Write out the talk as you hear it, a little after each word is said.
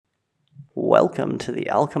Welcome to the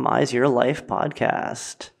Alchemize Your Life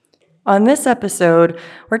podcast. On this episode,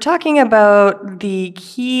 we're talking about the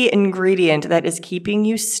key ingredient that is keeping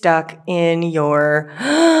you stuck in your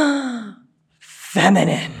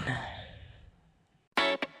feminine.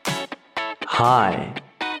 Hi,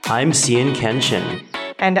 I'm Cian Kenshin,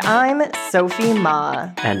 And I'm Sophie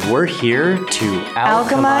Ma. and we're here to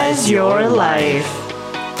Alchemize your life.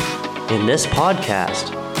 In this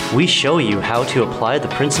podcast, we show you how to apply the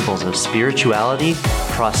principles of spirituality,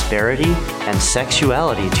 prosperity, and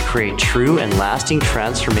sexuality to create true and lasting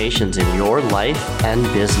transformations in your life and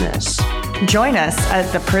business. Join us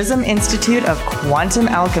at the Prism Institute of Quantum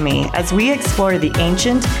Alchemy as we explore the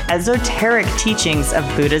ancient, esoteric teachings of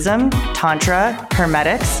Buddhism, Tantra,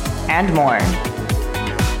 Hermetics, and more.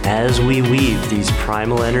 As we weave these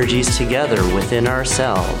primal energies together within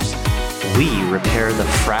ourselves, we repair the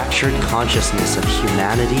fractured consciousness of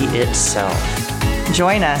humanity itself.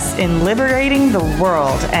 Join us in liberating the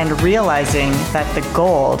world and realizing that the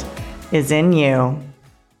gold is in you.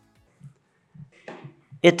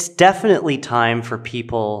 It's definitely time for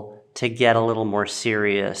people to get a little more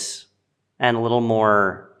serious and a little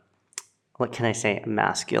more, what can I say,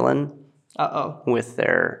 masculine with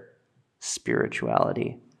their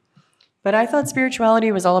spirituality. But I thought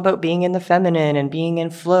spirituality was all about being in the feminine and being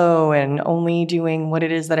in flow and only doing what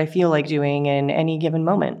it is that I feel like doing in any given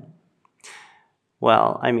moment.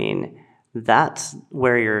 Well, I mean, that's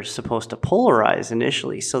where you're supposed to polarize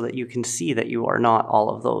initially so that you can see that you are not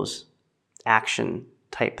all of those action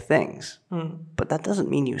type things. But that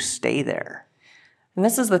doesn't mean you stay there. And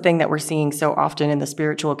this is the thing that we're seeing so often in the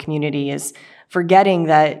spiritual community is forgetting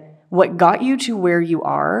that what got you to where you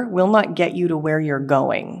are will not get you to where you're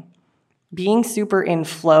going. Being super in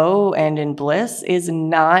flow and in bliss is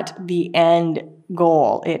not the end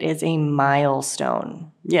goal. It is a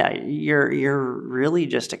milestone. Yeah, you're really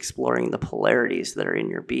just exploring the polarities that are in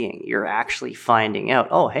your being. You're actually finding out,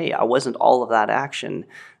 oh, hey, I wasn't all of that action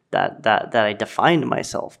that I defined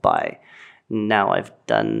myself by. Now I've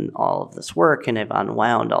done all of this work and I've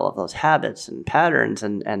unwound all of those habits and patterns,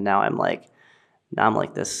 and now I'm like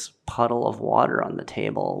this puddle of water on the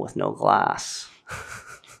table with no glass.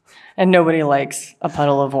 And nobody likes a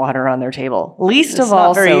puddle of water on their table. Least of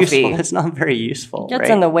all, Sophie. It's not very useful. Gets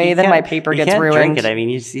right? in the way, then my paper gets ruined. You can't drink it. I mean,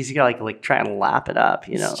 you gotta like try and lap it up.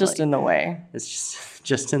 You know, It's just in the way. It's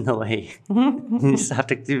just in the way. You just have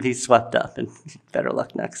to be swept up, and better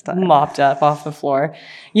luck next time. Mopped up off the floor.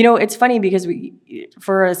 You know, it's funny because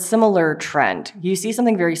for a similar trend, you see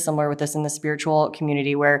something very similar with this in the spiritual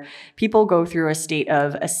community where people go through a state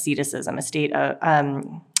of asceticism, a state of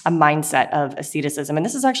a mindset of asceticism. And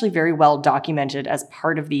this is actually very well documented as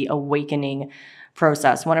part of the awakening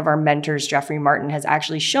process. One of our mentors, Jeffrey Martin, has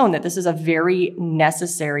actually shown that this is a very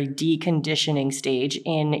necessary deconditioning stage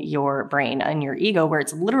in your brain and your ego, where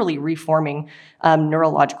it's literally reforming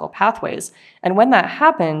neurological pathways. And when that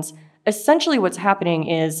happens, essentially what's happening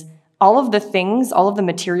is all of the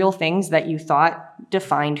material things that you thought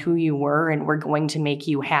defined who you were and were going to make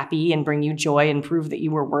you happy and bring you joy and prove that you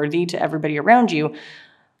were worthy to everybody around you,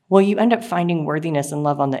 well, you end up finding worthiness and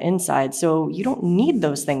love on the inside, so you don't need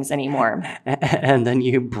those things anymore. And then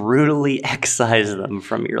you brutally excise them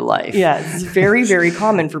from your life. Yeah, it's very, very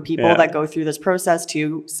common for people that go through this process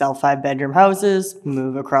to sell 5-bedroom houses,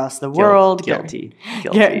 move across the world, Guilty.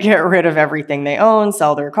 Get rid of everything they own,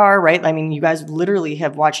 sell their car, right? I mean, you guys literally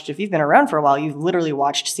have watched, if you've been around for a while, you've literally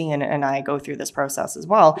watched Cian and I go through this process as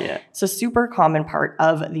well. Yeah. It's a super common part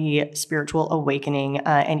of the spiritual awakening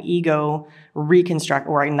and ego reconstruct,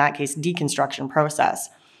 or in that case, deconstruction process.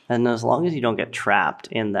 And as long as you don't get trapped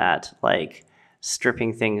in that, like,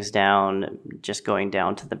 stripping things down, just going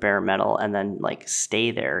down to the bare metal, and then like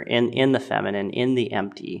stay there in the feminine, in the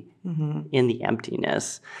empty, in the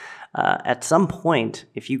emptiness. At some point,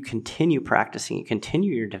 if you continue practicing, you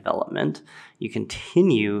continue your development, you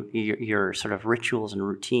continue your sort of rituals and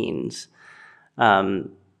routines,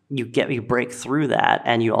 you break through that,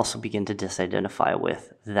 and you also begin to disidentify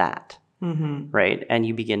with that. Right? And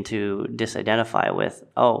you begin to disidentify with,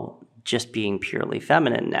 just being purely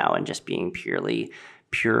feminine now and just being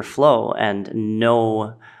pure flow and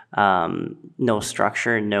no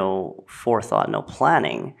structure, no forethought, no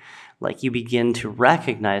planning. Like, you begin to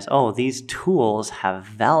recognize, these tools have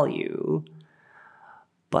value,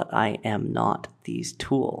 but I am not these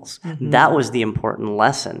tools. That was the important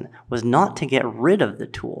lesson, was not to get rid of the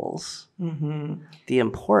tools. The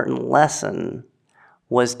important lesson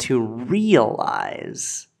was to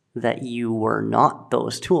realize that you were not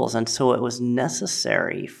those tools. And so it was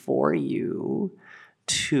necessary for you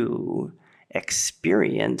to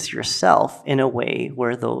experience yourself in a way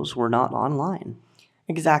where those were not online.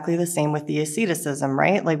 Exactly the same with the asceticism,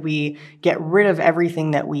 right? Like we get rid of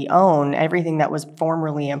everything that we own, everything that was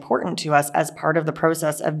formerly important to us as part of the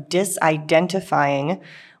process of disidentifying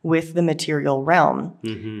with the material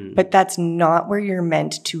realm. But that's not where you're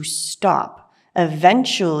meant to stop.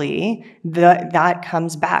 Eventually, that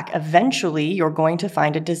comes back. Eventually, you're going to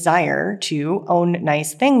find a desire to own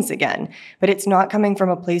nice things again. But it's not coming from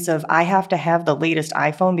a place of, I have to have the latest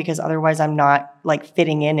iPhone because otherwise I'm not like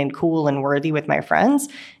fitting in and cool and worthy with my friends.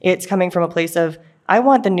 It's coming from a place of, I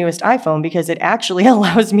want the newest iPhone because it actually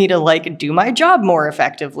allows me to like do my job more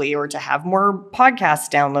effectively or to have more podcasts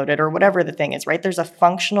downloaded or whatever the thing is, right? There's a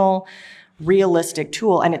functional, realistic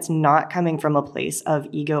tool, and it's not coming from a place of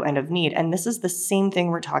ego and of need. And this is the same thing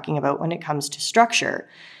we're talking about when it comes to structure.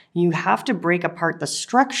 You have to break apart the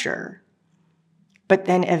structure, but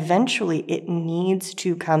then eventually it needs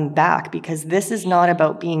to come back, because this is not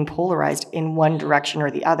about being polarized in one direction or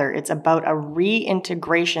the other. It's about a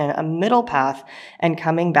reintegration, a middle path, and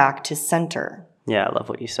coming back to center. Yeah, I love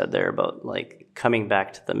what you said there about like coming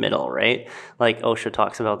back to the middle, right? Like Osho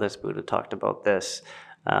talks about this, Buddha talked about this.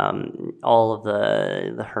 All of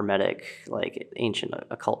the Hermetic, like ancient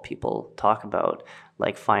occult people talk about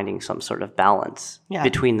like finding some sort of balance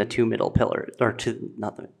between the two middle pillars, or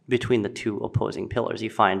between the two opposing pillars.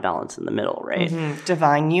 You find balance in the middle, right? Mm-hmm.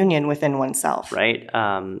 Divine union within oneself, right?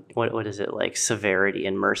 What is it, like severity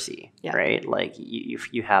and mercy, right? Like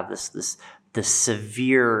you have this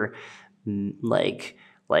severe like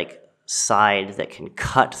side that can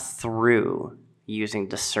cut through using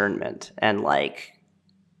discernment and like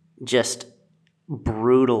just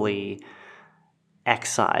brutally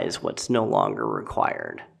excise what's no longer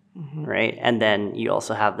required, right? And then you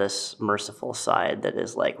also have this merciful side that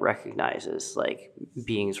is like recognizes like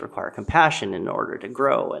beings require compassion in order to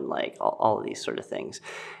grow, and like all of these sort of things.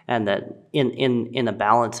 And that in a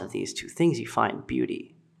balance of these two things, you find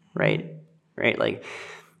beauty, right? Right? Like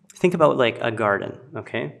think about like a garden,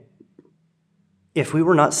 okay? If we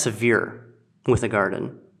were not severe with a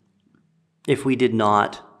garden, if we did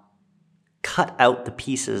not cut out the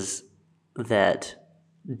pieces that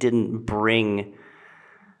didn't bring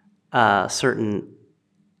a certain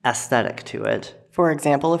aesthetic to it. For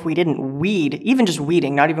example, if we didn't weed, even just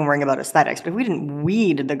weeding, not even worrying about aesthetics, but if we didn't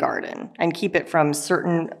weed the garden and keep it from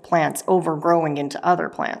certain plants overgrowing into other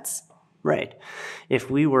plants. Right. If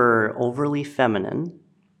we were overly feminine.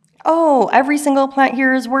 Oh, every single plant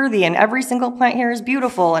here is worthy and every single plant here is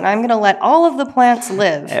beautiful and I'm going to let all of the plants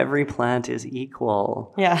live. Every plant is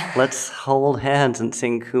equal. Yeah. Let's hold hands and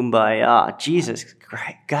sing Kumbaya. Jesus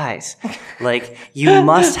Christ, guys. Like you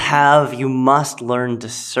must learn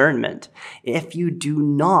discernment. If you do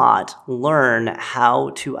not learn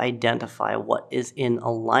how to identify what is in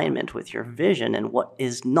alignment with your vision and what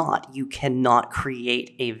is not, you cannot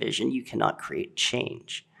create a vision. You cannot create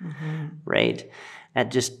change. Right? And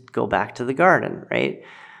just go back to the garden, right?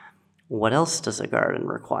 What else does a garden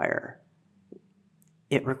require?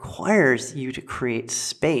 It requires you to create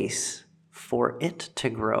space for it to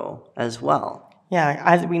grow as well. Yeah,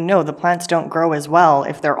 as we know, the plants don't grow as well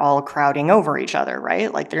if they're all crowding over each other,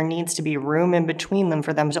 right? Like there needs to be room in between them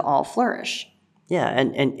for them to all flourish. Yeah,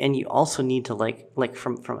 and you also need to like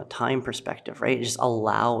from a time perspective, right? Just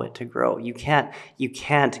allow it to grow. You can't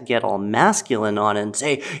get all masculine on it and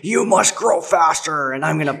say, you must grow faster and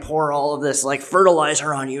I'm gonna pour all of this like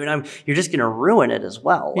fertilizer on you and you're just gonna ruin it as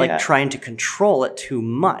well. Like trying to control it too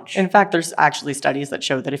much. In fact, there's actually studies that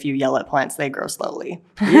show that if you yell at plants, they grow slowly.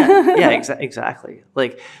 Exactly.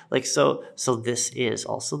 Like so this is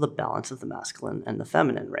also the balance of the masculine and the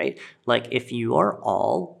feminine, right? Like if you are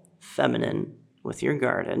all feminine with your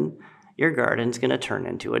garden's going to turn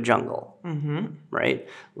into a jungle, right?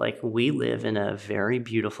 Like we live in a very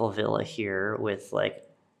beautiful villa here with like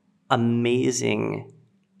amazing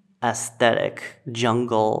aesthetic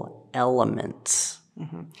jungle elements.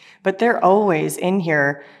 But they're always in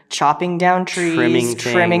here chopping down trees,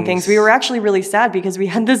 trimming things. We were actually really sad because we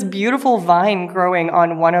had this beautiful vine growing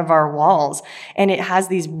on one of our walls, and it has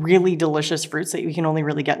these really delicious fruits that you can only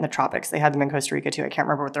really get in the tropics. They had them in Costa Rica too. I can't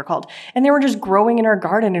remember what they're called. And they were just growing in our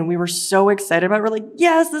garden, and we were so excited about it. We're like,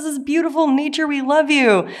 yes, this is beautiful nature. We love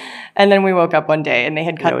you. And then we woke up one day, and they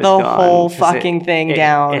had cut the whole fucking thing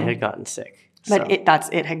down. It had gotten sick. But it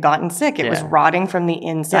had gotten sick. It was rotting from the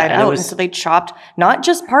inside out. And so they chopped not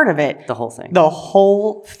just part of it. The whole thing. The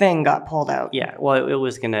whole thing got pulled out. Yeah. Well, it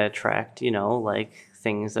was going to attract, like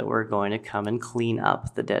things that were going to come and clean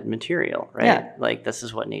up the dead material, right? Yeah. Like this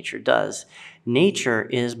is what nature does. Nature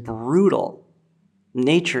is brutal.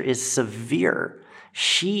 Nature is severe.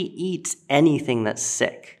 She eats anything that's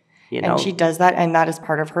sick. You know? And she does that, and that is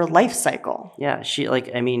part of her life cycle. Yeah,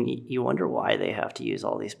 you wonder why they have to use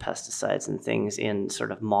all these pesticides and things in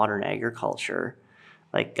sort of modern agriculture.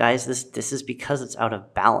 Like, guys, this is because it's out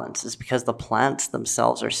of balance. It's because the plants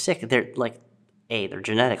themselves are sick. They're like, they're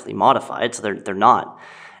genetically modified, so they're not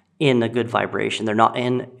in a good vibration. They're not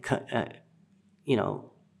in,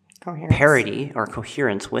 Coherence. parity or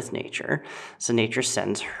coherence with nature. So nature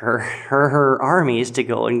sends her armies to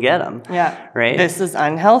go and get them. Yeah. Right? This is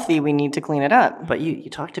unhealthy. We need to clean it up. But you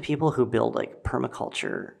talk to people who build like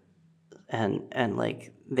permaculture and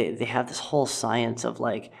like they have this whole science of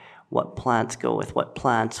like what plants go with what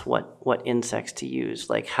plants, what insects to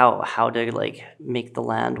use, like how to like make the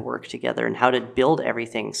land work together and how to build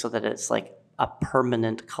everything so that it's like a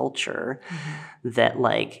permanent culture that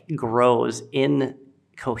like grows in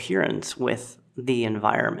coherence with the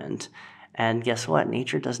environment. And guess what?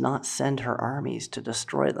 Nature does not send her armies to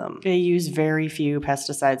destroy them. They use very few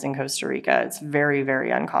pesticides in Costa Rica. It's very,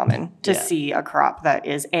 very uncommon to see a crop that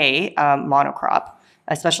is a monocrop,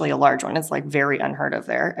 especially a large one. It's like very unheard of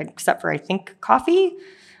there, except for I think coffee,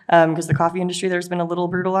 because the coffee industry there's been a little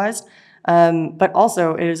brutalized. But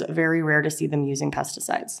also it is very rare to see them using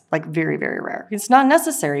pesticides, like very, very rare. It's not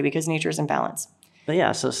necessary because nature's in balance. But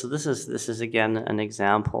yeah, so this is again an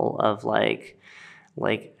example of like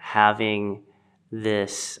having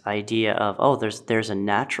this idea of there's a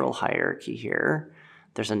natural hierarchy here,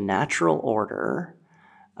 there's a natural order.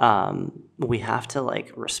 We have to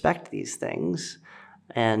like respect these things,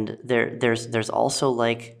 and there's also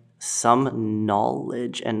like some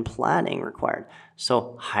knowledge and planning required.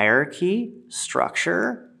 So hierarchy,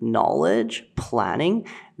 structure, knowledge, planning,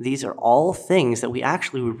 these are all things that we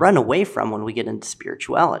actually run away from when we get into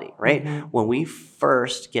spirituality, right? Mm-hmm. When we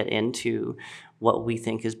first get into what we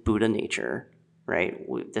think is Buddha nature, right?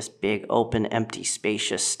 This big, open, empty,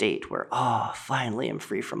 spacious state where, finally I'm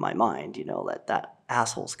free from my mind, that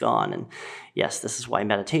asshole's gone. And yes, this is why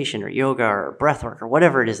meditation or yoga or breathwork or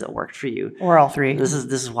whatever it is that worked for you. Or all three. This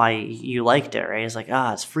is why you liked it, right? It's like,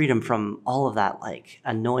 it's freedom from all of that like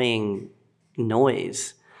annoying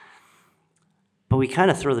noise. But we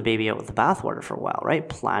kind of throw the baby out with the bathwater for a while, right?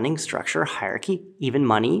 Planning, structure, hierarchy, even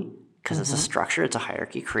money, because it's a structure, it's a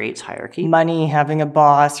hierarchy, creates hierarchy. Money, having a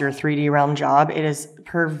boss, your 3D realm job, it is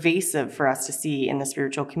pervasive for us to see in the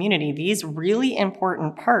spiritual community. These really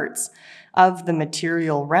important parts of the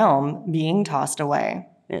material realm being tossed away.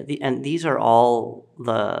 Yeah, and these are all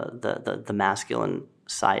the masculine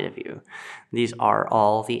side of you. These are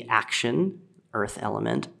all the action, earth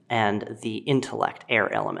element, and the intellect,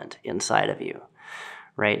 air element inside of you,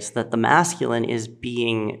 right? So that the masculine is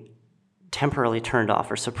being temporarily turned off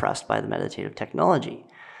or suppressed by the meditative technology.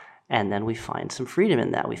 And then we find some freedom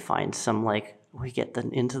in that. We find some we get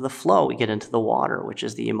into the flow, we get into the water, which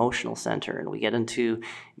is the emotional center, and we get into,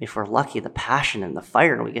 if we're lucky, the passion and the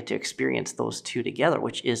fire, and we get to experience those two together,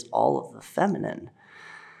 which is all of the feminine.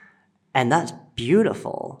 And that's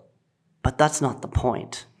beautiful, but that's not the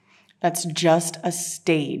point. That's just a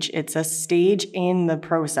stage. It's a stage in the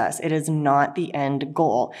process. It is not the end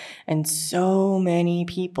goal. And so many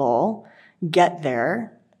people get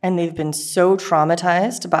there, and they've been so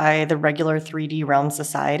traumatized by the regular 3D realm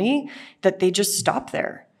society that they just stop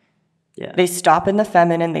there. Yeah. They stop in the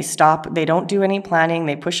feminine. They don't do any planning.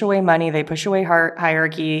 They push away money. They push away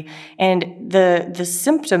hierarchy. And the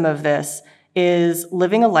symptom of this is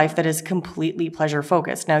living a life that is completely pleasure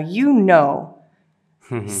focused. Now,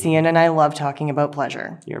 Cian and I love talking about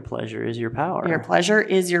pleasure. Your pleasure is your power. Your pleasure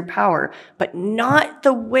is your power, but not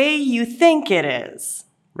the way you think it is.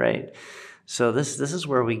 Right. So this is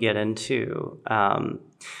where we get into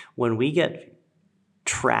when we get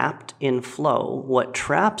trapped in flow, what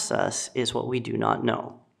traps us is what we do not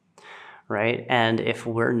know, right? And if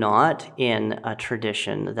we're not in a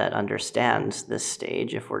tradition that understands this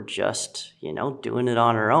stage, if we're just, doing it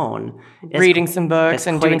on our own. Reading some books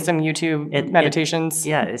and doing some YouTube meditations.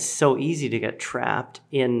 It's so easy to get trapped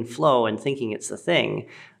in flow and thinking it's the thing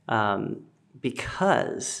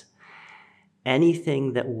because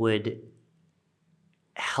anything that would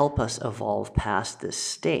help us evolve past this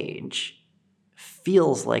stage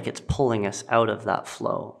feels like it's pulling us out of that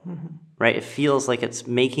flow, right? It feels like it's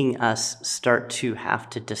making us start to have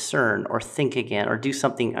to discern or think again or do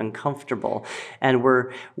something uncomfortable. And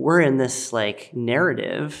we're in this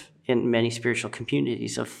narrative in many spiritual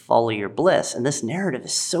communities of follow your bliss. And this narrative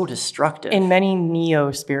is so destructive. In many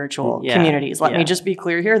neo-spiritual communities. Let me just be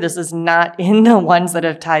clear here. This is not in the ones that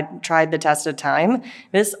have tried the test of time.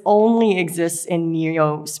 This only exists in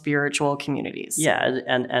neo-spiritual communities. Yeah,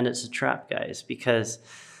 and it's a trap, guys, because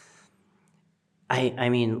I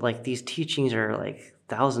mean, these teachings are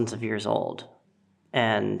thousands of years old.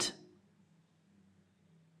 And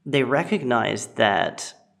they recognize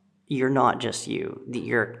that you're not just you, that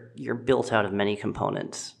you're built out of many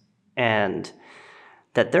components, and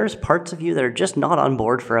that there's parts of you that are just not on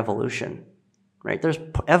board for evolution, right?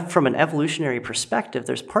 From an evolutionary perspective,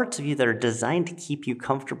 there's parts of you that are designed to keep you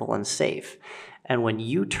comfortable and safe. And when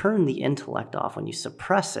you turn the intellect off, when you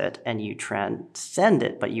suppress it and you transcend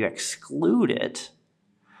it, but you exclude it,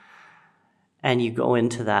 and you go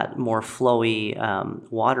into that more flowy,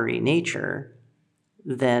 watery nature,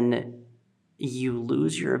 then you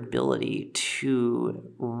lose your ability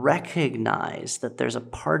to recognize that there's a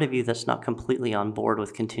part of you that's not completely on board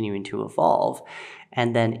with continuing to evolve.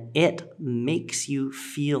 And then it makes you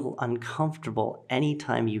feel uncomfortable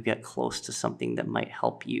anytime you get close to something that might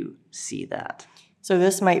help you see that. So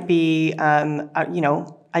this might be,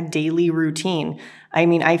 a daily routine. I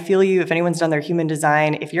mean, I feel you. If anyone's done their human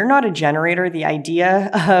design, if you're not a generator, the idea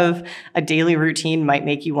of a daily routine might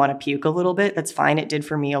make you want to puke a little bit. That's fine. It did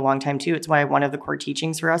for me a long time too. It's why one of the core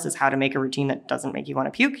teachings for us is how to make a routine that doesn't make you want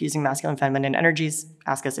to puke using masculine and feminine energies.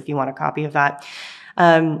 Ask us if you want a copy of that.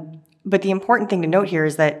 But the important thing to note here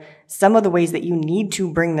is that some of the ways that you need to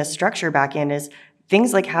bring this structure back in is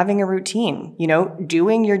things like having a routine,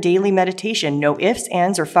 doing your daily meditation, no ifs,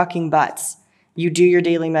 ands, or fucking buts. You do your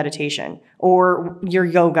daily meditation or your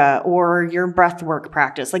yoga or your breath work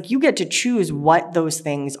practice. Like, you get to choose what those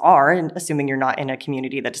things are, and assuming you're not in a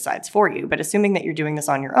community that decides for you, but assuming that you're doing this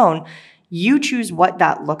on your own, you choose what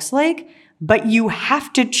that looks like, but you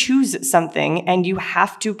have to choose something and you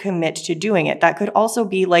have to commit to doing it. That could also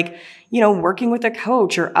be like, working with a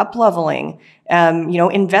coach or up-leveling,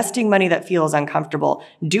 investing money that feels uncomfortable,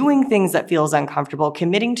 doing things that feels uncomfortable,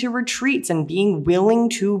 committing to retreats and being willing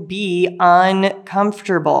to be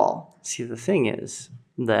uncomfortable. See, the thing is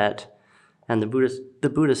that, and the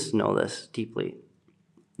Buddhists know this deeply,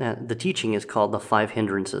 the teaching is called the 5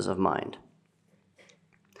 hindrances of mind.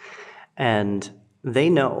 And they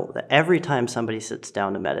know that every time somebody sits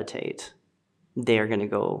down to meditate, they are going to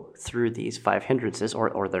go through these 5 hindrances,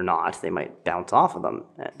 or they're not. They might bounce off of them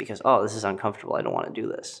because, this is uncomfortable. I don't want to do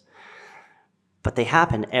this. But they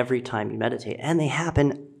happen every time you meditate, and they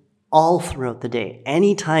happen all throughout the day.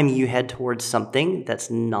 Anytime you head towards something that's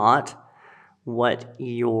not what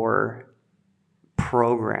your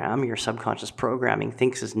program, your subconscious programming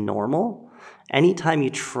thinks is normal, anytime you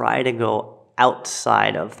try to go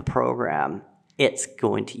outside of the program, it's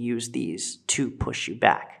going to use these to push you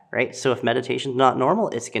back, right? So if meditation's not normal,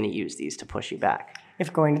 it's going to use these to push you back.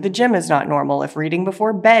 If going to the gym is not normal, if reading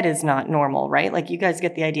before bed is not normal, right? Like, you guys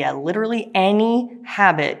get the idea. Literally any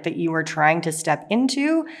habit that you are trying to step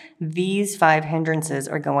into, these 5 hindrances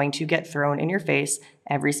are going to get thrown in your face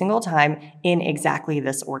every single time in exactly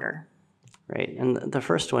this order. Right. And the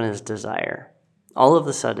first one is desire. All of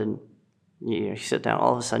a sudden, you sit down,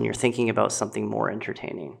 all of a sudden you're thinking about something more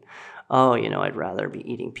entertaining. I'd rather be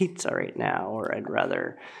eating pizza right now, or I'd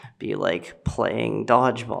rather be like playing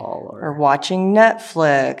dodgeball or watching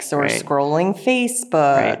Netflix or right. Scrolling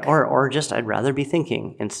Facebook. Right. Or just I'd rather be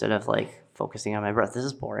thinking instead of like focusing on my breath. This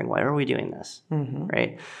is boring. Why are we doing this? Mm-hmm.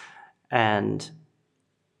 Right. And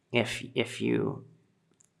if you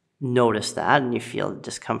notice that and you feel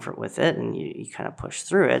discomfort with it and you kind of push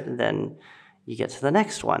through it, then you get to the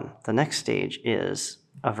next one. The next stage is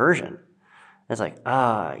aversion. It's like,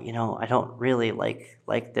 I don't really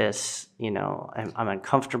like this, I'm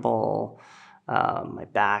uncomfortable, my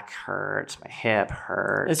back hurts, my hip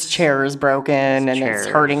hurts. This chair is broken and it's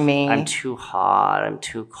hurting me. I'm too hot, I'm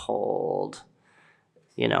too cold,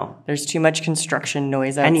 There's too much construction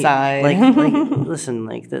noise outside. Listen,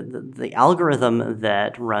 the algorithm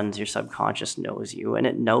that runs your subconscious knows you, and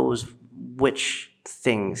it knows which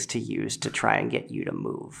things to use to try and get you to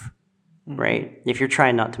move. Right? If you're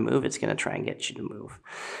trying not to move, it's going to try and get you to move.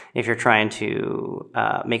 If you're trying to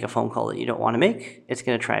make a phone call that you don't want to make, it's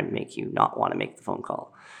going to try and make you not want to make the phone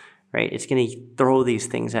call. Right? It's going to throw these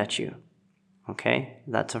things at you. Okay?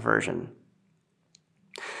 That's aversion.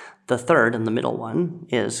 The third and the middle one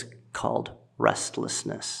is called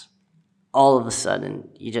restlessness. All of a sudden,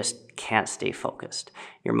 you just can't stay focused.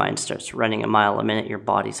 Your mind starts running a mile a minute. Your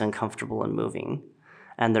body's uncomfortable and moving.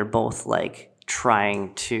 And they're both like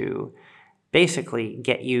trying to basically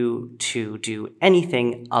get you to do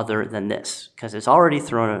anything other than this, because it's already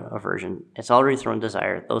thrown aversion, it's already thrown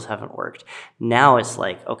desire. Those haven't worked. Now it's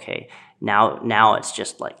like, okay, now it's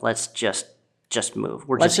just like, let's just just move.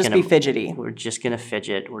 Let's just be fidgety. We're just going to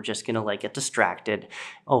fidget. We're just going to like get distracted.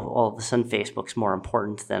 Oh, all of a sudden Facebook's more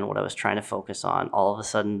important than what I was trying to focus on. All of a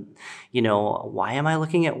sudden, why am I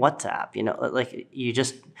looking at WhatsApp?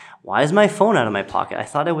 Why is my phone out of my pocket? I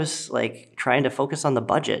thought I was like trying to focus on the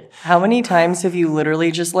budget. How many times have you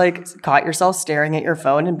literally just like caught yourself staring at your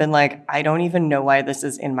phone and been like, I don't even know why this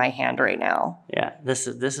is in my hand right now? Yeah, this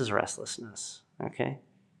is restlessness. Okay.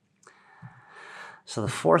 So the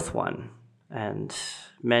fourth one, and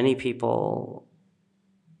many people,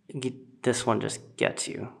 this one just gets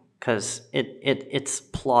you because it's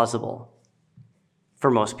plausible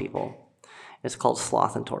for most people. It's called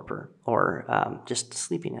sloth and torpor, or just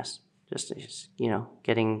sleepiness, just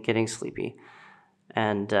getting sleepy.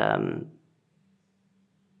 And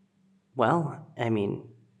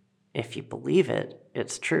if you believe it,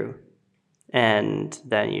 it's true, and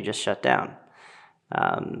then you just shut down.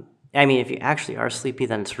 If you actually are sleepy,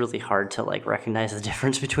 then it's really hard to like recognize the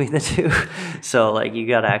difference between the two. So like you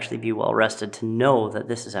got to actually be well rested to know that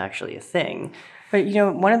this is actually a thing. But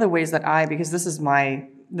one of the ways that because this is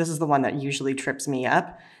the one that usually trips me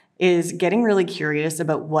up, is getting really curious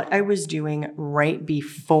about what I was doing right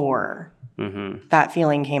before that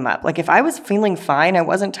feeling came up. Like if I was feeling fine, I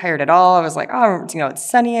wasn't tired at all. I was like, it's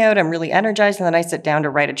sunny out. I'm really energized. And then I sit down to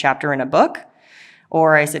write a chapter in a book.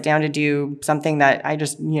 Or I sit down to do something that I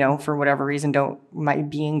just, for whatever reason, my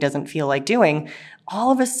being doesn't feel like doing.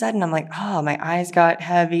 All of a sudden, I'm like, oh, my eyes got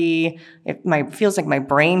heavy. It feels like my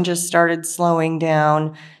brain just started slowing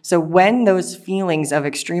down. So when those feelings of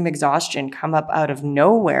extreme exhaustion come up out of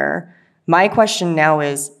nowhere, my question now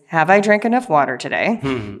is, have I drank enough water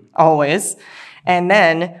today? Always. And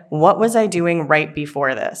then what was I doing right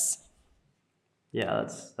before this? Yeah,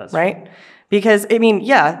 that's right. Because,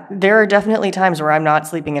 there are definitely times where I'm not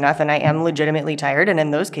sleeping enough and I am legitimately tired. And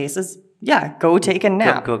in those cases, go take a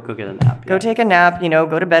nap. Go get a nap. Go take a nap,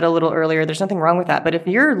 go to bed a little earlier. There's nothing wrong with that. But if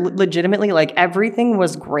you're legitimately like everything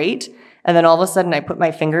was great, and then all of a sudden I put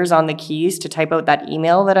my fingers on the keys to type out that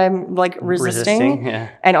email that I'm like resisting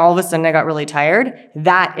and all of a sudden I got really tired,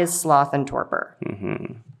 that is sloth and torpor.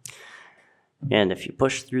 Mm-hmm. And if you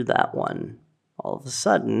push through that one, all of a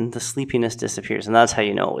sudden, the sleepiness disappears. And that's how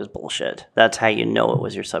you know it was bullshit. That's how you know it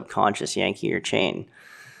was your subconscious yanking your chain.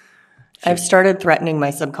 I've started threatening my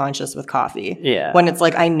subconscious with coffee. Yeah. When it's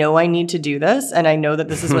like, I know I need to do this, and I know that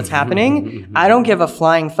this is what's happening. I don't give a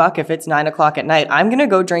flying fuck if it's 9 o'clock at night. I'm going to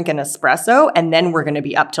go drink an espresso, and then we're going to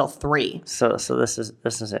be up till 3. So this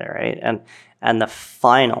is it, right? And the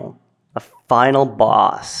final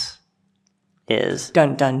boss is...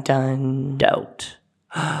 Dun, dun, dun. Doubt.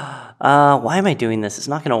 Why am I doing this? It's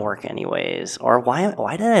not going to work anyways. Or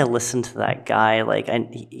why did I listen to that guy? Like,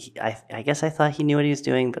 I guess I thought he knew what he was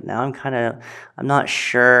doing, but now I'm not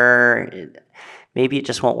sure. Maybe it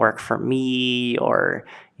just won't work for me, or,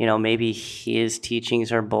 maybe his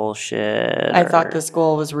teachings are bullshit. I thought this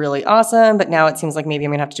goal was really awesome, but now it seems like maybe I'm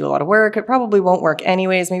going to have to do a lot of work. It probably won't work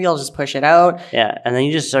anyways. Maybe I'll just push it out. Yeah. And then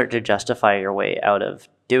you just start to justify your way out of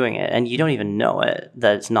doing it, and you don't even know it,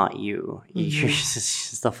 that it's not you. You're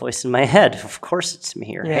just the voice in my head. Of course it's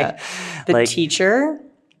me, right? Yeah. The teacher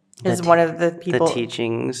is one of the people. The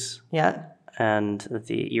teachings. Yeah. And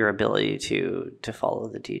your ability to follow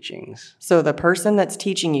the teachings. So the person that's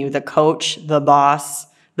teaching you, the coach, the boss,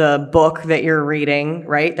 the book that you're reading,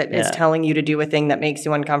 right, that is telling you to do a thing that makes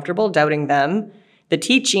you uncomfortable, doubting them. The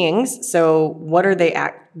teachings, so what are they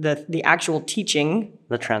the actual teaching?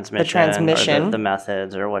 The transmission. Or the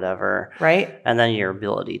methods or whatever. Right. And then your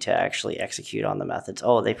ability to actually execute on the methods.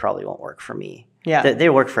 Oh, they probably won't work for me. Yeah. They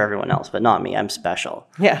work for everyone else, but not me. I'm special.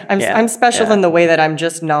 Yeah. I'm special in the way that I'm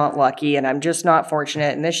just not lucky and I'm just not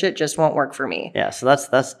fortunate and this shit just won't work for me. Yeah. So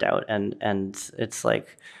that's doubt. And it's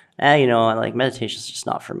like, like meditation's just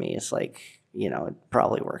not for me. It's like, it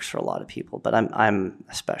probably works for a lot of people, but I'm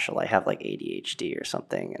special. I have like ADHD or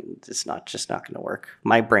something, and it's just not going to work.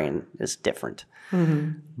 My brain is different.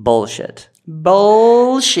 Mm-hmm. Bullshit.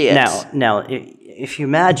 Now, if you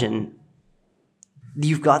imagine,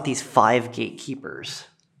 you've got these 5 gatekeepers.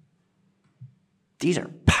 These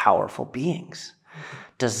are powerful beings.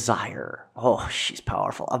 Desire. Oh, she's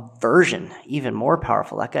powerful. Aversion, even more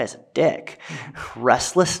powerful. That guy's a dick.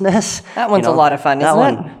 Restlessness. That one's a lot of fun,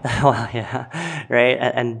 isn't it? Well, yeah, right.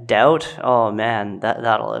 And doubt. Oh man,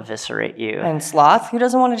 that'll eviscerate you. And sloth. Who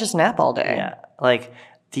doesn't want to just nap all day? Yeah, like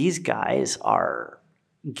these guys are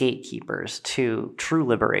gatekeepers to true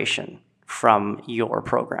liberation from your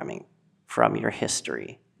programming, from your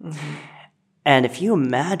history. Mm-hmm. And if you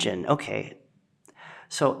imagine, okay.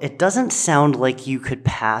 So it doesn't sound like you could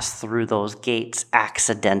pass through those gates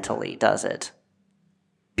accidentally, does it?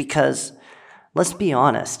 Because let's be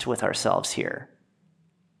honest with ourselves here.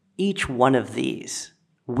 Each one of these,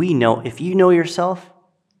 we know, if you know yourself,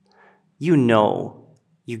 you know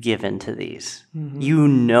you give into these. You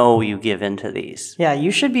know you give into these. Yeah,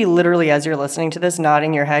 you should be literally, as you're listening to this,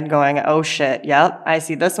 nodding your head going, oh shit, yep, I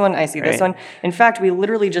see this one, I see this one. In fact, we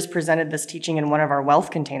literally just presented this teaching in one of our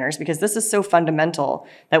wealth containers because this is so fundamental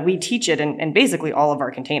that we teach it in basically all of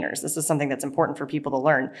our containers. This is something that's important for people to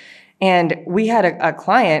learn. And we had a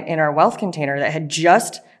client in our wealth container that had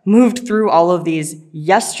just moved through all of these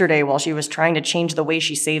yesterday while she was trying to change the way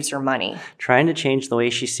she saves her money. Trying to change the way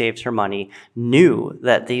she saves her money, knew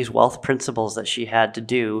that these wealth principles that she had to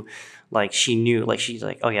do, like she knew, like she's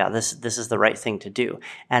like, oh yeah, this is the right thing to do.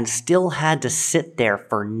 And still had to sit there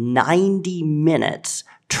for 90 minutes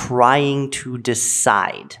trying to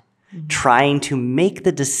decide, trying to make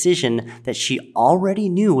the decision that she already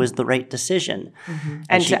knew was the right decision.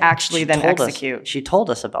 And to actually then execute. She told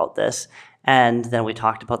us about this. And then we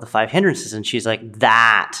talked about the 5 hindrances, and she's like,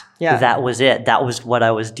 that was it. That was what I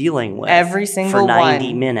was dealing with. Every single for 90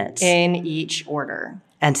 one minutes. In each order.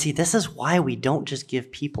 And see, this is why we don't just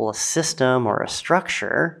give people a system or a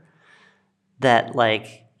structure that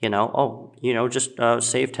like, just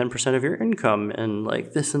save 10% of your income and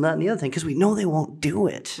like this and that and the other thing, because we know they won't do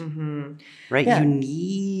it. Right? Yeah. You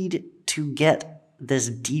need to get this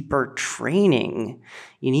deeper training.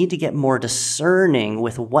 You need to get more discerning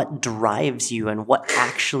with what drives you and what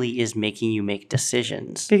actually is making you make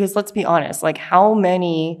decisions. Because let's be honest, like how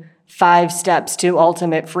many 5 steps to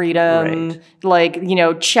ultimate freedom,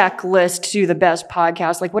 checklist to the best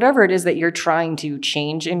podcast, like whatever it is that you're trying to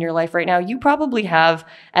change in your life right now, you probably have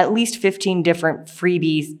at least 15 different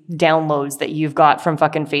freebie downloads that you've got from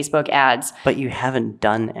fucking Facebook ads. But you haven't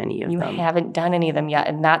done any of them. You haven't done any of them yet.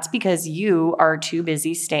 And that's because you are too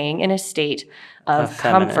busy staying in a state of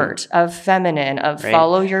comfort, of feminine, of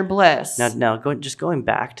follow your bliss. Now going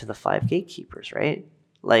back to the 5 gatekeepers, right?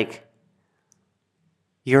 Like,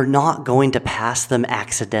 you're not going to pass them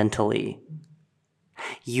accidentally.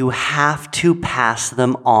 You have to pass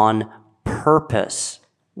them on purpose.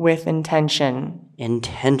 With intention.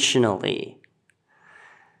 Intentionally.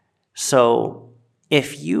 So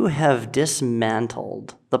if you have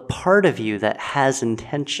dismantled the part of you that has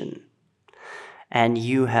intention and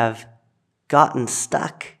you have gotten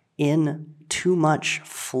stuck in too much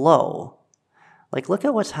flow, like look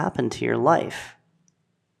at what's happened to your life.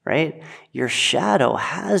 Right? Your shadow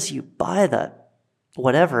has you by the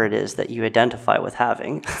whatever it is that you identify with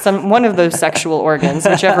having. One of those sexual organs,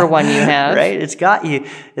 whichever one you have. Right? It's got you,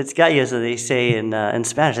 as they say in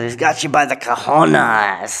Spanish, it's got you by the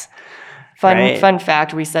cojones. Fun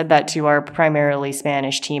fact, we said that to our primarily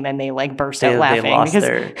Spanish team and they burst out laughing.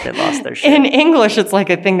 They lost their shit. In English, it's like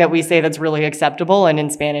a thing that we say that's really acceptable, and in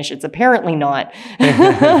Spanish, it's apparently not.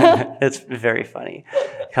 It's very funny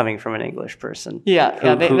coming from an English person. Yeah,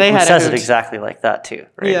 who says it exactly like that too,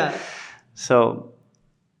 right? Yeah. So,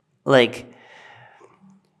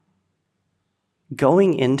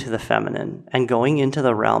 going into the feminine and going into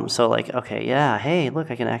the realm. So hey,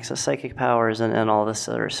 look, I can access psychic powers and all this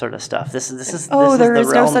sort of stuff. This is there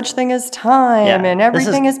is no such thing as time and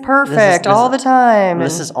everything is perfect all the time.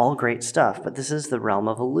 This is all great stuff, but this is the realm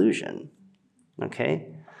of illusion.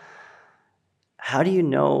 Okay? How do you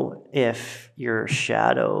know if your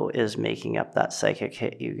shadow is making up that psychic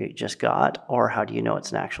hit you just got, or how do you know it's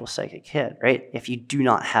an actual psychic hit, right? If you do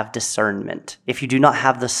not have discernment, if you do not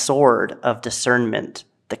have the sword of discernment,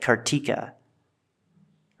 the Kartika,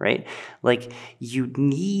 right? Like, you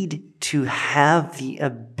need to have the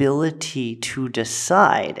ability to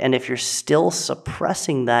decide. And if you're still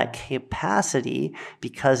suppressing that capacity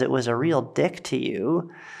because it was a real dick to you,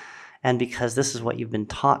 and because this is what you've been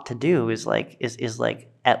taught to do is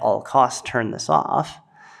at all costs turn this off,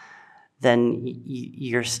 then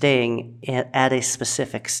you're staying at a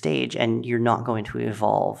specific stage and you're not going to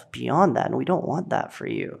evolve beyond that. And we don't want that for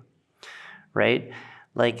you, right?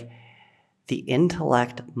 Like, the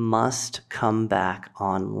intellect must come back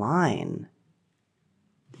online.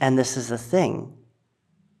 And this is the thing.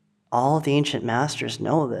 All of the ancient masters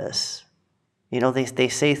know this. They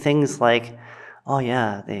say things like, oh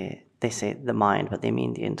yeah, they say the mind, but they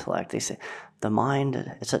mean the intellect. They say the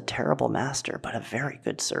mind, it's a terrible master, but a very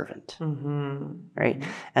good servant, right?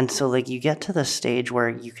 And so you get to the stage where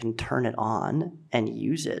you can turn it on and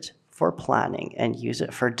use it for planning and use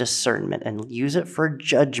it for discernment and use it for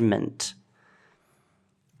judgment,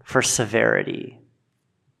 for severity.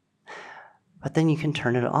 But then you can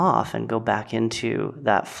turn it off and go back into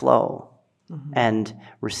that flow. And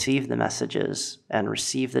receive the messages and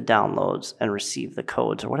receive the downloads and receive the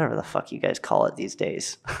codes or whatever the fuck you guys call it these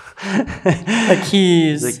days. The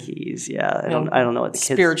keys. The keys. NFTs. Yeah, I don't know what the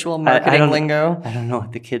kids, spiritual marketing lingo. I don't know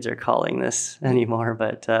what the kids are calling this anymore,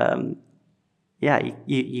 but yeah,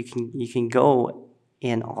 you can go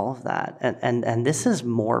in all of that, and this is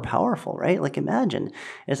more powerful, right? Like imagine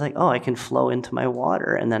it's like, oh, I can flow into my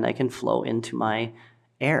water, and then I can flow into my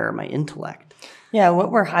air, my intellect. Yeah,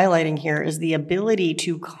 what we're highlighting here is the ability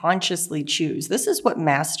to consciously choose. This is what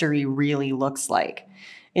mastery really looks like,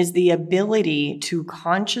 is the ability to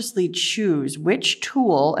consciously choose which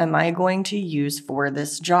tool am I going to use for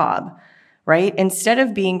this job, right? Instead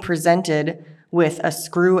of being presented with a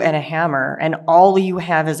screw and a hammer and all you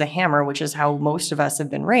have is a hammer, which is how most of us have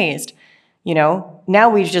been raised, now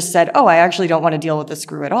we've just said, oh, I actually don't want to deal with the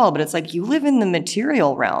screw at all. But it's like you live in the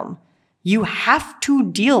material realm. You have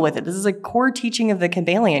to deal with it. This is a core teaching of the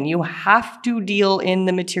Kybalion. You have to deal in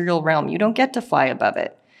the material realm. You don't get to fly above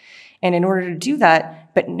it. And in order to do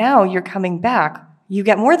that, but now you're coming back, you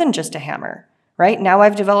get more than just a hammer, right? Now I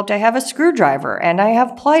have a screwdriver and I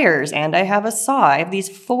have pliers and I have a saw. I have these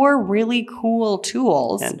 4 really cool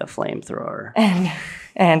tools. And a flamethrower.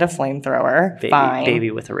 And a flamethrower.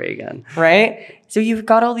 Baby with a ray gun. Right? So you've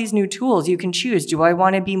got all these new tools. You can choose. Do I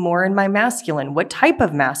want to be more in my masculine? What type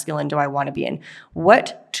of masculine do I want to be in?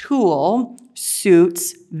 What tool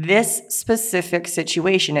suits this specific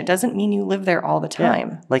situation? It doesn't mean you live there all the time.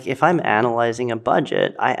 Yeah. Like if I'm analyzing a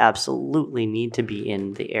budget, I absolutely need to be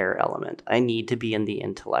in the air element. I need to be in the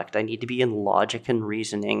intellect. I need to be in logic and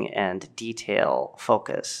reasoning and detail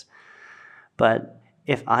focus. But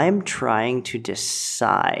if I'm trying to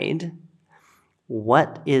decide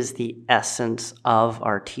what is the essence of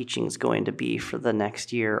our teachings going to be for the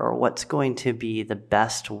next year, or what's going to be the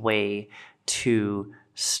best way to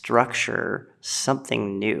structure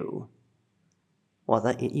something new,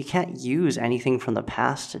 well, you can't use anything from the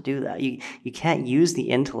past to do that. You can't use the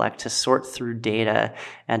intellect to sort through data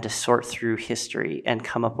and to sort through history and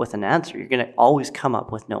come up with an answer. You're going to always come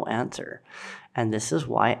up with no answer. And this is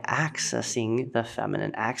why accessing the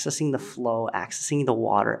feminine, accessing the flow, accessing the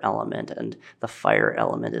water element and the fire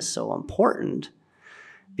element is so important,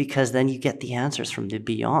 because then you get the answers from the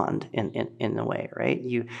beyond in a way, right?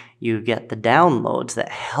 You get the downloads that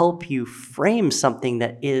help you frame something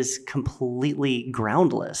that is completely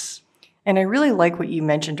groundless. And I really like what you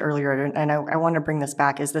mentioned earlier, and I want to bring this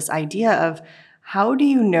back, is this idea of how do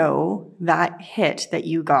you know that hit that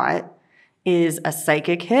you got is a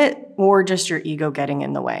psychic hit or just your ego getting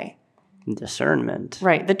in the way? Discernment.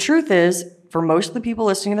 Right. The truth is, for most of the people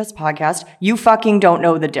listening to this podcast, you fucking don't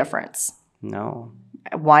know the difference. No.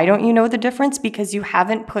 Why don't you know the difference? Because you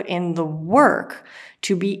haven't put in the work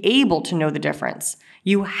to be able to know the difference.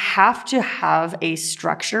 You have to have a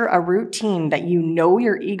structure, a routine that you know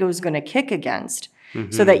your ego is going to kick against,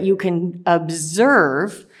 so that you can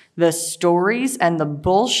observe the stories and the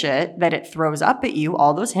bullshit that it throws up at you,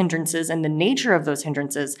 all those hindrances and the nature of those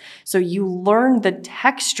hindrances. So you learn the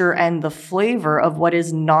texture and the flavor of what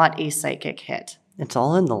is not a psychic hit. It's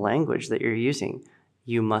all in the language that you're using.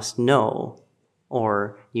 You must know,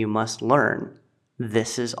 or you must learn.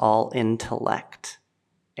 This is all intellect,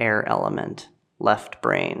 air element, left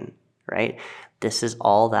brain, right? This is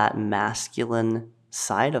all that masculine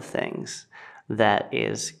side of things that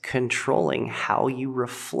is controlling how you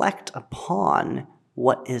reflect upon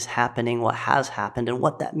what is happening, what has happened, and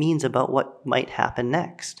what that means about what might happen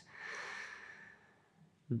next.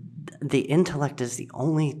 The intellect is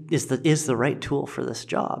the right tool for this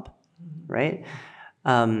job, right?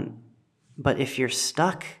 But if you're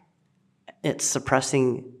stuck, it's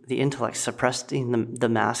suppressing the intellect, suppressing the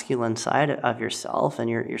masculine side of yourself, and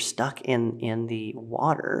you're stuck in the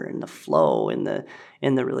water, in the flow, in the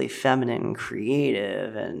really feminine,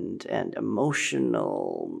 creative, and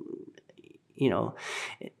emotional.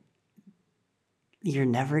 You're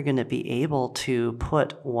never going to be able to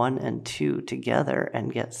put 1 and 2 together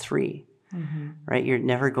and get 3, right? You're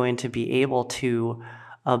never going to be able to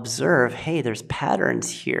observe, hey, there's patterns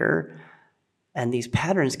here, and these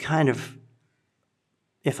patterns kind of,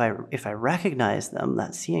 if I recognize them,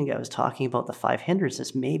 that seeing I was talking about the 5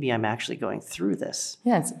 hindrances, maybe I'm actually going through this.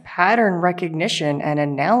 Yeah, it's pattern recognition and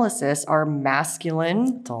analysis are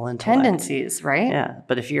masculine It's all intellect. tendencies, right? Yeah,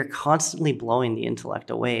 but if you're constantly blowing the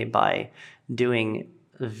intellect away by doing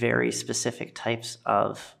very specific types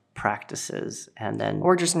of practices, and then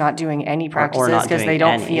or just not doing any practices not because doing they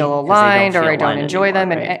don't any, feel 'cause they don't aligned, or feel I don't aligned enjoy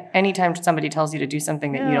them. anymore, And right? anytime somebody tells you to do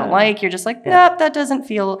something that you don't Yeah. like, you're just like, nope, that doesn't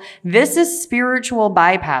feel. This is spiritual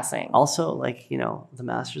bypassing. Also, the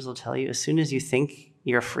masters will tell you, as soon as you think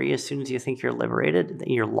you're free, as soon as you think you're liberated, then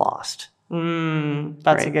you're lost. That's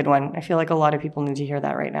Right. a good one. I feel like a lot of people need to hear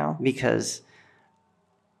that right now. Because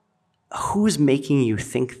who's making you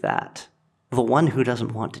think that? the one who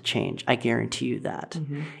doesn't want to change. I guarantee you that.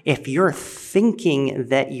 If you're thinking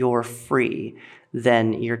that you're free,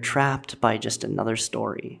 then you're trapped by just another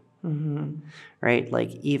story. Right?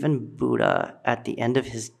 Like even Buddha at the end of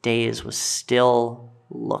his days was still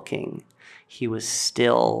looking. He was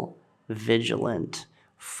still vigilant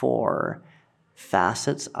for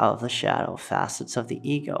facets of the shadow, facets of the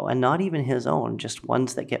ego, and not even his own, just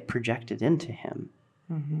ones that get projected into him.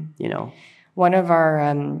 You know? One of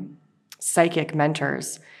our psychic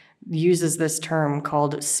mentors uses this term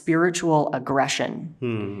called spiritual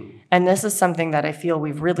aggression. And this is something that I feel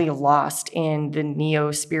we've really lost in the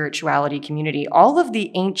neo-spirituality community. All of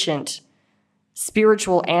the ancient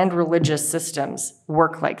spiritual and religious systems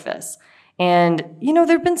work like this. And, you know,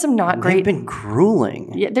 there have been some not great... They've been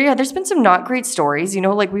grueling. Yeah, there's been some not great stories. You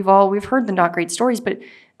know, like we've heard the not great stories, but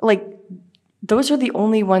like those are the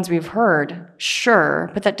only ones we've heard,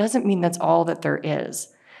 sure, but that doesn't mean that's all that there is.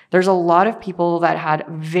 There's a lot of people that had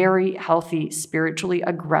very healthy, spiritually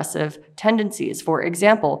aggressive tendencies. For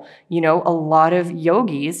example, you know, a lot of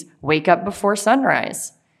yogis wake up before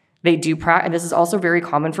sunrise. They do and this is also very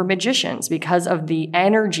common for magicians because of the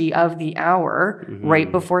energy of the hour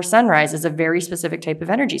right before sunrise is a very specific type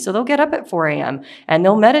of energy. So they'll get up at 4 a.m. and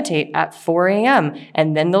they'll meditate at 4 a.m.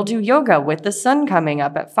 and then they'll do yoga with the sun coming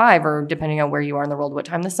up at 5 or depending on where you are in the world, what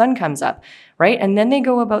time the sun comes up, right? And then they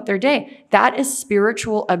go about their day. That is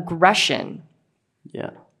spiritual aggression.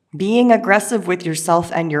 Yeah. Being aggressive with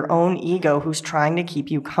yourself and your own ego who's trying to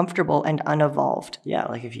keep you comfortable and unevolved. Yeah,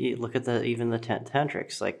 like if you look at even the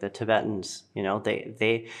tantrics, like the Tibetans, you know,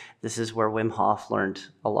 this is where Wim Hof learned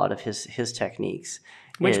a lot of his techniques.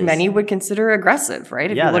 Which many would consider aggressive,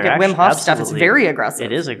 right? If you look at they're Wim Hof stuff, it's very aggressive.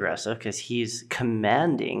 It is aggressive because he's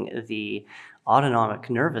commanding the autonomic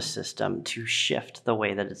nervous system to shift the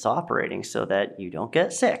way that it's operating so that you don't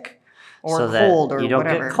get sick. Or so cold that or you don't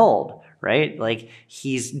whatever. get cold, right? Like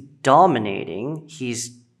he's dominating,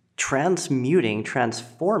 he's transforming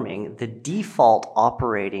the default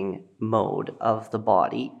operating mode of the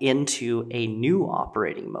body into a new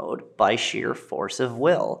operating mode by sheer force of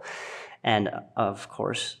will. And of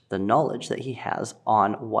course, the knowledge that he has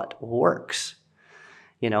on what works.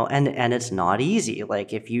 You know, and it's not easy.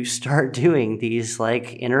 Like if you start doing these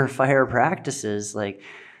like inner fire practices, like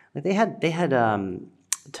they had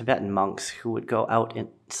Tibetan monks who would go out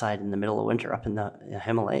inside in the middle of winter up in the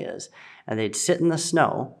Himalayas, and they'd sit in the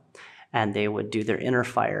snow and they would do their inner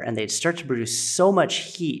fire, and they'd start to produce so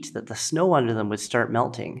much heat that the snow under them would start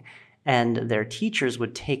melting. And their teachers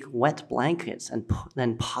would take wet blankets and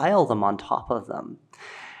then pile them on top of them,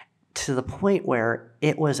 to the point where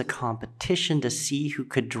it was a competition to see who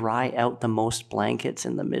could dry out the most blankets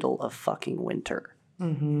in the middle of fucking winter.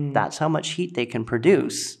 That's how much heat they can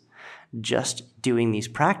produce just doing these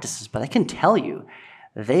practices. But I can tell you,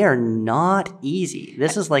 they are not easy.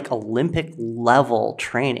 This is like Olympic level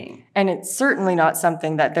training. And it's certainly not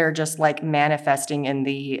something that they're just like manifesting in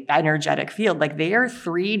the energetic field. Like they are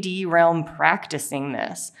 3D realm practicing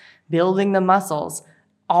this, building the muscles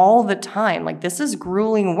all the time. Like this is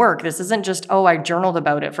grueling work. This isn't just, oh, I journaled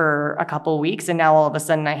about it for a couple weeks and now all of a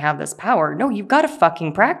sudden I have this power. No, you've got to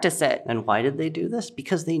fucking practice it. And why did they do this?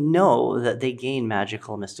 Because they know that they gain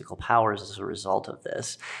magical, mystical powers as a result of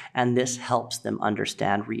this. And this helps them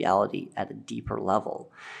understand reality at a deeper level.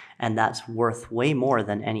 And that's worth way more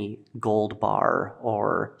than any gold bar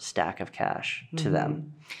or stack of cash to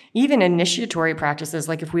them. Even initiatory practices,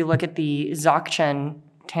 like if we look at the Dzogchen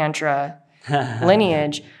Tantra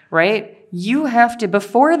lineage, right? You have to,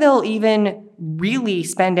 before they'll even really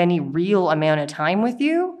spend any real amount of time with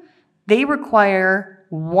you, they require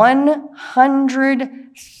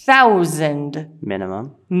 100,000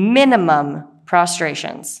 minimum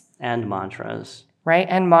prostrations. And mantras. Right?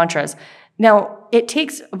 And mantras. Now, it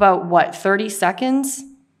takes about, 30 seconds?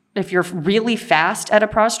 If you're really fast at a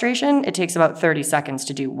prostration, it takes about 30 seconds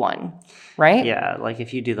to do one, right? Yeah, like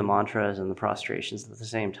if you do the mantras and the prostrations at the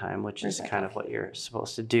same time, which is kind of what you're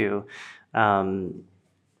supposed to do,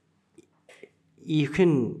 you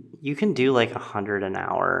can do like 100 an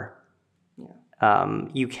hour. Yeah.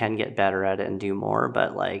 You can get better at it and do more,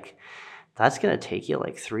 but like that's gonna take you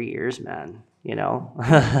like 3 years, man. You know,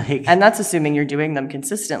 and that's assuming you're doing them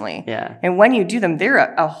consistently. Yeah. And when you do them, they're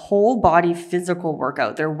a whole body physical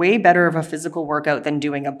workout. They're way better of a physical workout than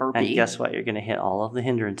doing a burpee. And guess what? You're going to hit all of the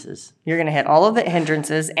hindrances. You're going to hit all of the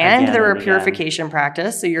hindrances, and they're a purification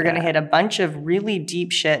practice. So you're going to hit a bunch of really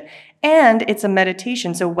deep shit. And it's a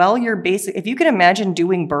meditation. So while you're if you can imagine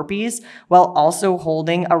doing burpees while also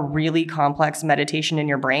holding a really complex meditation in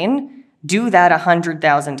your brain, do that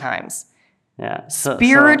 100,000 times. Yeah.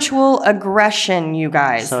 Spiritual aggression, you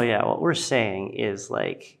guys. So yeah, what we're saying is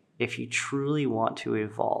like, if you truly want to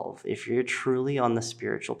evolve, if you're truly on the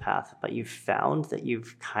spiritual path, but you've found that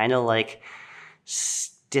you've kind of like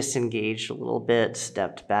disengaged a little bit,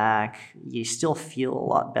 stepped back, you still feel a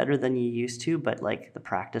lot better than you used to, but like the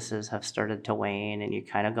practices have started to wane and you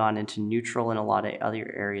kind of gone into neutral in a lot of other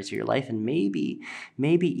areas of your life, and maybe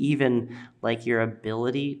even like your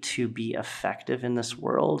ability to be effective in this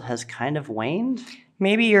world has kind of waned.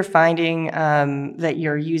 Maybe you're finding that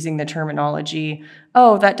you're using the terminology,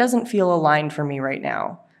 oh, that doesn't feel aligned for me right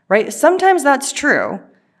now, right? Sometimes that's true.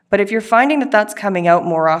 But if you're finding that that's coming out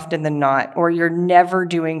more often than not, or you're never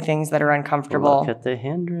doing things that are uncomfortable. Look at the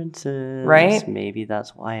hindrances. Right? Maybe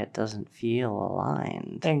that's why it doesn't feel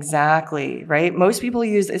aligned. Exactly, right? Most people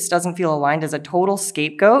use this doesn't feel aligned as a total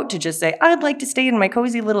scapegoat to just say, I'd like to stay in my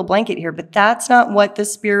cozy little blanket here, but that's not what the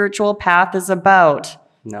spiritual path is about.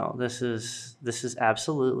 No, this is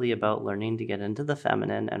absolutely about learning to get into the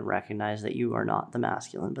feminine and recognize that you are not the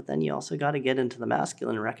masculine. But then you also got to get into the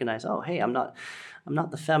masculine and recognize, oh, hey, I'm not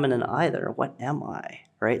the feminine either. What am I?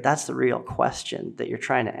 Right? That's the real question that you're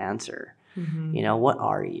trying to answer. Mm-hmm. You know, what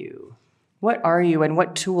are you? What are you, and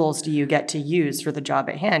what tools do you get to use for the job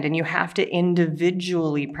at hand? And you have to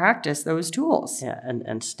individually practice those tools. Yeah,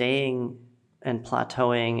 and staying and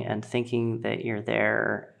plateauing and thinking that you're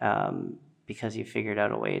there because you figured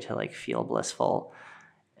out a way to like feel blissful,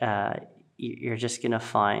 you're just going to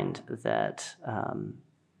find that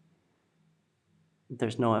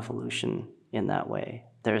there's no evolution in that way.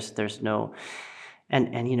 There's no,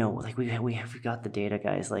 and you know, like we've got the data,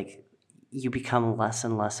 guys, like you become less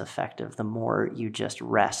and less effective the more you just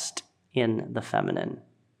rest in the feminine,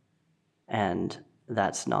 and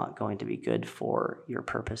that's not going to be good for your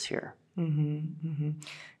purpose here. Mm-hmm, mm-hmm.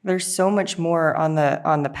 There's so much more on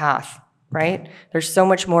the path, right? There's so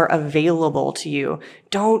much more available to you.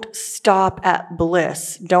 Don't stop at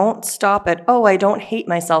bliss. Don't stop at, oh, I don't hate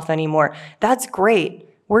myself anymore. That's great.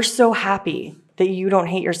 We're so happy that you don't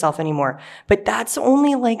hate yourself anymore. But that's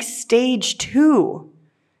only like stage 2.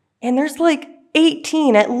 And there's like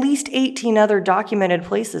at least 18 other documented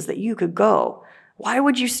places that you could go. Why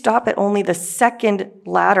would you stop at only the second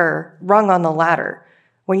rung on the ladder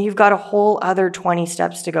when you've got a whole other 20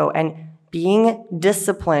 steps to go? And being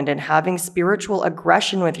disciplined and having spiritual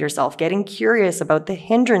aggression with yourself, getting curious about the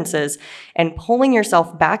hindrances, and pulling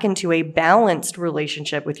yourself back into a balanced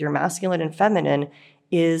relationship with your masculine and feminine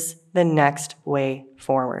is the next way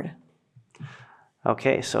forward.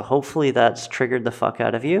 Okay, so hopefully that's triggered the fuck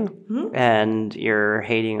out of you, mm-hmm. and you're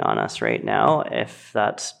hating on us right now. If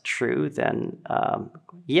that's true, then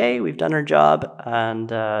yay, we've done our job, and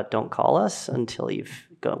don't call us until you've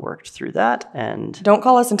worked through that, and don't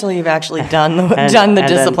call us until you've actually done the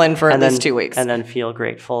discipline for at least 2 weeks, and then feel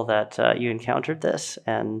grateful that you encountered this,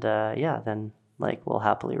 and then like we'll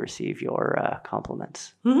happily receive your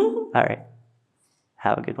compliments. Mm-hmm. All right,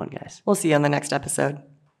 have a good one, guys. We'll see you on the next episode.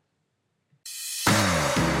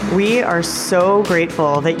 We are so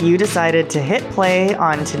grateful that you decided to hit play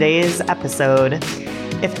on today's episode.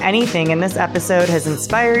 If anything in this episode has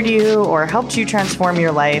inspired you or helped you transform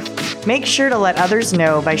your life, make sure to let others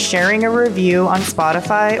know by sharing a review on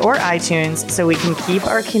Spotify or iTunes so we can keep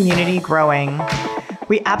our community growing.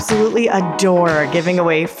 We absolutely adore giving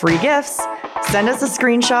away free gifts. Send us a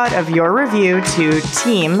screenshot of your review to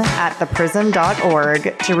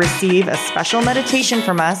team@theprism.org to receive a special meditation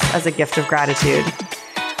from us as a gift of gratitude.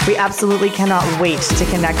 We absolutely cannot wait to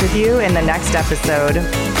connect with you in the next episode.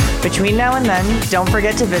 Between now and then, don't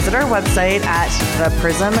forget to visit our website at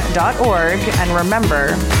theprism.org, and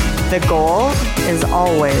remember, the goal is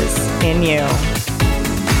always in you.